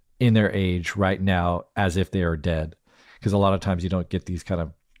artists in their age right now as if they are dead, because a lot of times you don't get these kind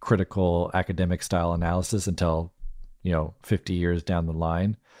of critical academic style analysis until 50 years down the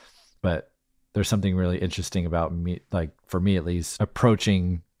line. But there's something really interesting about me, like for me at least,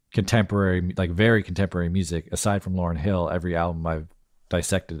 approaching contemporary, like very contemporary music. Aside from Lauryn Hill, every album I've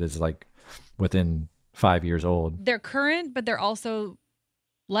dissected is like within 5 years old. They're current, but they're also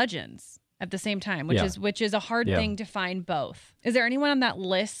legends at the same time, which is a hard thing to find both. Is there anyone on that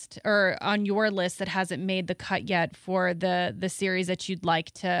list or on your list that hasn't made the cut yet for the series that you'd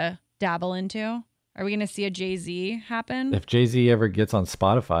like to dabble into? Are we going to see a Jay-Z happen? If Jay-Z ever gets on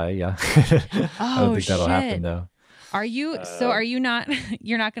Spotify, yeah. I don't think that'll happen though. Are you not,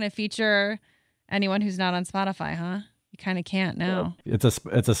 you're not going to feature anyone who's not on Spotify, huh? You kind of can't now. It's a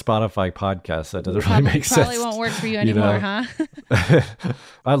Spotify podcast, so it doesn't really make sense. Probably won't work for you anymore, huh?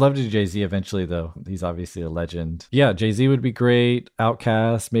 I'd love to do Jay-Z eventually, though. He's obviously a legend. Yeah, Jay-Z would be great.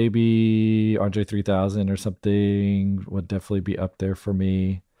 Outkast, maybe Andre 3000 or something would definitely be up there for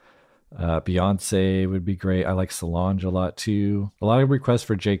me. Beyonce would be great. I like Solange a lot too. A lot of requests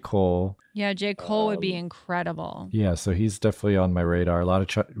for J. Cole. Yeah, J. Cole would be incredible. Yeah, so he's definitely on my radar. A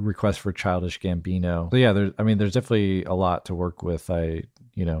lot of requests for Childish Gambino. So yeah, there's definitely a lot to work with. I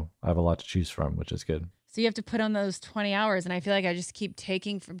have a lot to choose from, which is good. So you have to put on those 20 hours, and I feel like I just keep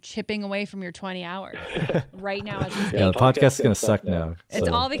chipping away from your 20 hours right now as we speak. Yeah, the podcast is going to suck now. It's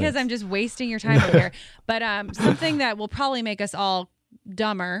all because I'm just wasting your time over here. But something that will probably make us all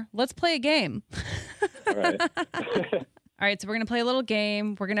dumber. Let's play a game. All right. All right, so we're going to play a little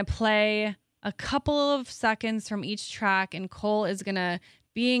game. We're going to play a couple of seconds from each track, and Cole is going to,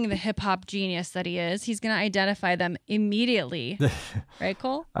 being the hip-hop genius that he is, he's going to identify them immediately. Right,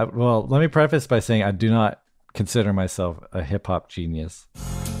 Cole? Well, let me preface by saying I do not consider myself a hip-hop genius.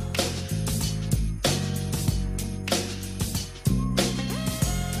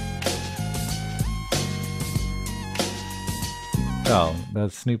 Oh,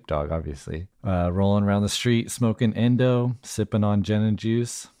 that's Snoop Dogg, obviously. Rolling around the street, smoking Endo, sipping on gin and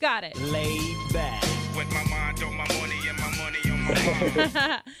juice. Got it. Laid back. With my mind on my money and my money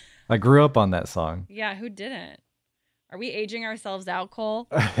I grew up on that song. Yeah, who didn't? Are we aging ourselves out, Cole?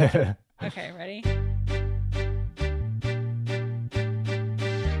 Okay, ready?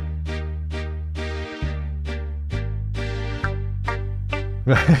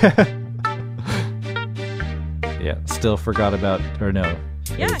 Yeah, still forgot about, or no.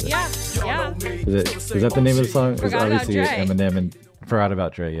 Yeah. Is that the name of the song? It's obviously Dre. Eminem and Forgot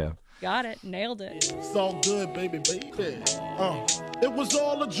About Dre, yeah. Got it. Nailed it. It's all good, baby. It was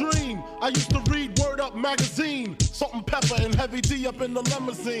all a dream. I used to read Word Up magazine. Salt and Pepper and Heavy D up in the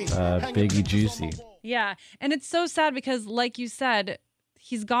limousine. Biggie Juicy. Yeah. And it's so sad because, like you said,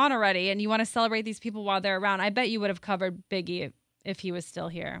 he's gone already and you want to celebrate these people while they're around. I bet you would have covered Biggie if he was still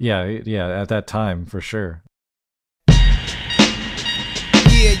here. Yeah, at that time, for sure. Yeah.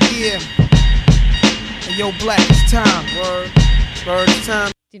 Hey, yo, Black, it's time. Word, it's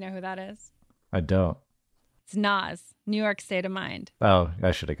time. Do you know who that is? I don't. It's Nas, New York State of Mind. Oh,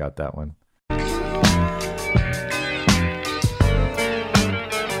 I should have got that one.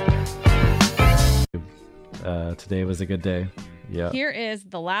 Today was a good day. Yeah. Here is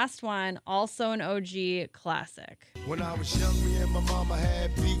the last one, also an OG classic. When I was young, me and my mama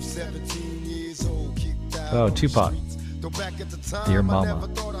had beef, 17 years old, kicked out. Oh, Tupac. Dear Mama.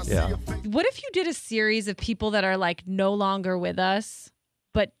 Yeah. What if you did a series of people that are like no longer with us,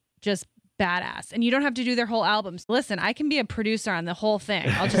 but just badass, and you don't have to do their whole albums? Listen, I can be a producer on the whole thing.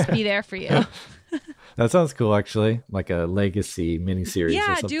 I'll just be there for you. That sounds cool, actually. Like a legacy miniseries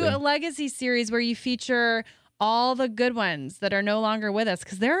or something. Do a legacy series where you feature all the good ones that are no longer with us,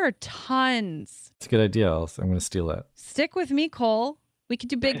 because there are tons. It's a good idea. I'm going to steal that. Stick with me, Cole. We could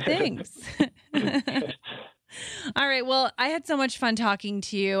do big things. All right. Well, I had so much fun talking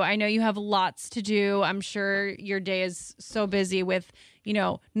to you. I know you have lots to do. I'm sure your day is so busy with,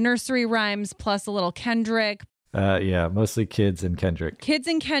 nursery rhymes plus a little Kendrick. Yeah, mostly kids and Kendrick. Kids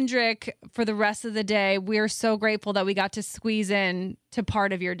and Kendrick for the rest of the day. We're so grateful that we got to squeeze in to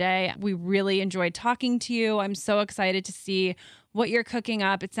part of your day. We really enjoyed talking to you. I'm so excited to see what you're cooking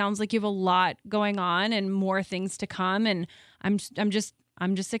up. It sounds like you have a lot going on and more things to come. And I'm just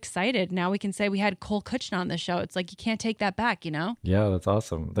excited. Now we can say we had Cole Kuchna on the show. It's like you can't take that back, Yeah, that's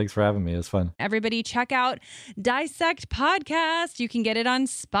awesome. Thanks for having me. It was fun. Everybody check out Dissect Podcast. You can get it on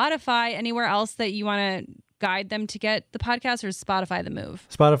Spotify. Anywhere else that you want to guide them to get the podcast, or is Spotify the move?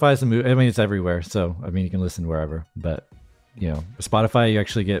 Spotify's the move. I mean, it's everywhere. So, you can listen wherever. But, Spotify, you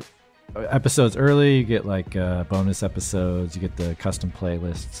actually get episodes early. You get like bonus episodes. You get the custom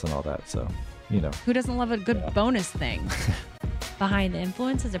playlists and all that. So, Who doesn't love a good bonus thing? Behind the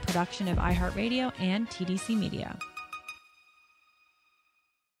Influence is a production of iHeartRadio and TDC Media.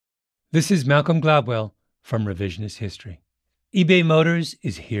 This is Malcolm Gladwell from Revisionist History. eBay Motors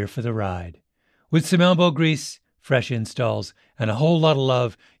is here for the ride. With some elbow grease, fresh installs, and a whole lot of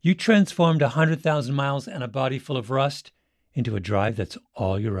love, you transformed 100,000 miles and a body full of rust into a drive that's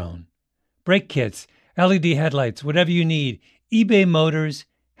all your own. Brake kits, LED headlights, whatever you need, eBay Motors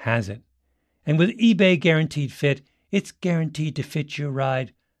has it. And with eBay Guaranteed Fit, it's guaranteed to fit your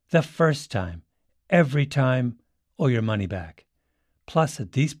ride the first time, every time, or your money back. Plus,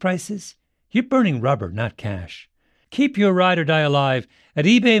 at these prices, you're burning rubber, not cash. Keep your ride or die alive at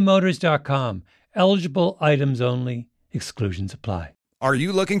ebaymotors.com. Eligible items only. Exclusions apply. Are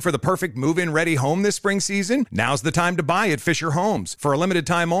you looking for the perfect move-in ready home this spring season? Now's the time to buy at Fisher Homes. For a limited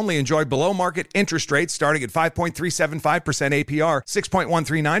time only, enjoy below-market interest rates starting at 5.375% APR,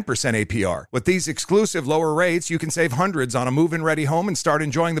 6.139% APR. With these exclusive lower rates, you can save hundreds on a move-in ready home and start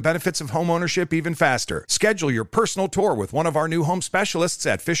enjoying the benefits of homeownership even faster. Schedule your personal tour with one of our new home specialists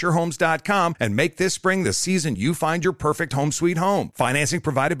at FisherHomes.com and make this spring the season you find your perfect home sweet home. Financing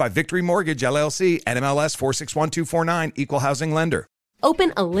provided by Victory Mortgage, LLC, NMLS 461249, Equal Housing Lender.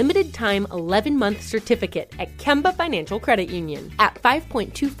 Open a limited-time 11-month certificate at Kemba Financial Credit Union. At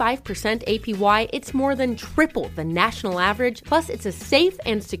 5.25% APY, it's more than triple the national average, plus it's a safe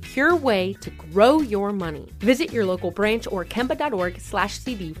and secure way to grow your money. Visit your local branch or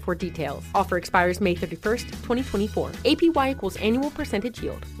kemba.org/CD for details. Offer expires May 31st, 2024. APY equals annual percentage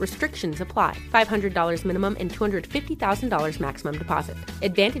yield. Restrictions apply. $500 minimum and $250,000 maximum deposit.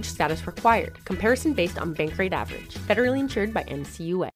 Advantage status required. Comparison based on bank rate average. Federally insured by NCUA.